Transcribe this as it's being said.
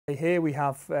Here we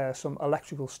have some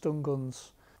electrical stun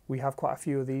guns. We have quite a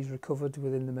few of these recovered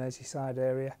within the Merseyside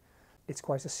area. It's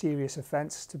quite a serious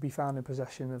offence to be found in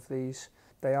possession of these.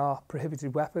 They are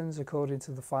prohibited weapons according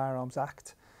to the Firearms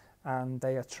Act, and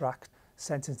they attract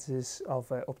sentences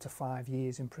of up to 5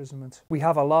 years imprisonment. We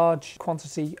have a large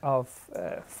quantity of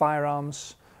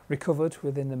firearms recovered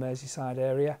within the Merseyside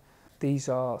area. These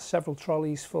are several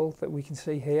trolleys full that we can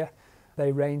see here.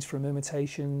 They range from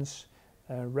imitations,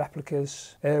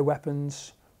 replicas, air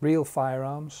weapons, real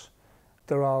firearms.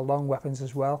 There are long weapons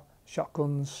as well,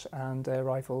 shotguns and air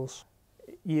rifles.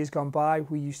 Years gone by,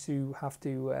 we used to have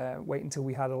to wait until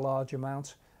we had a large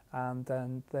amount, and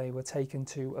then they were taken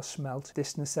to a smelt.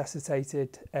 This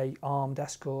necessitated an armed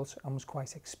escort and was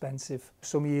quite expensive.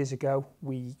 Some years ago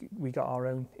we got our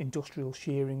own industrial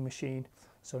shearing machine,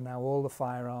 so now all the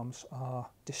firearms are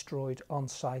destroyed on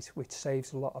site, which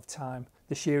saves a lot of time.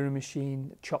 The shearing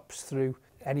machine chops through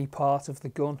any part of the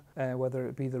gun, whether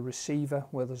it be the receiver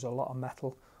where there's a lot of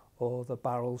metal or the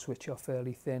barrels, which are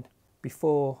fairly thin.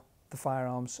 Before the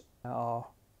firearms are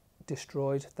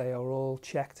destroyed, they are all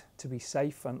checked to be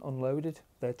safe and unloaded.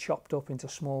 They're chopped up into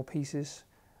small pieces,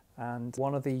 and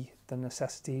one of the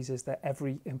necessities is that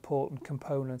every important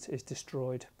component is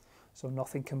destroyed, so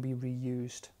nothing can be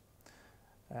reused.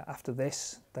 After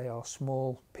this, they are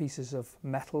small pieces of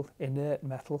metal, inert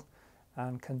metal,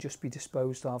 and can just be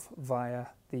disposed of via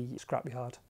the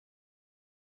scrapyard.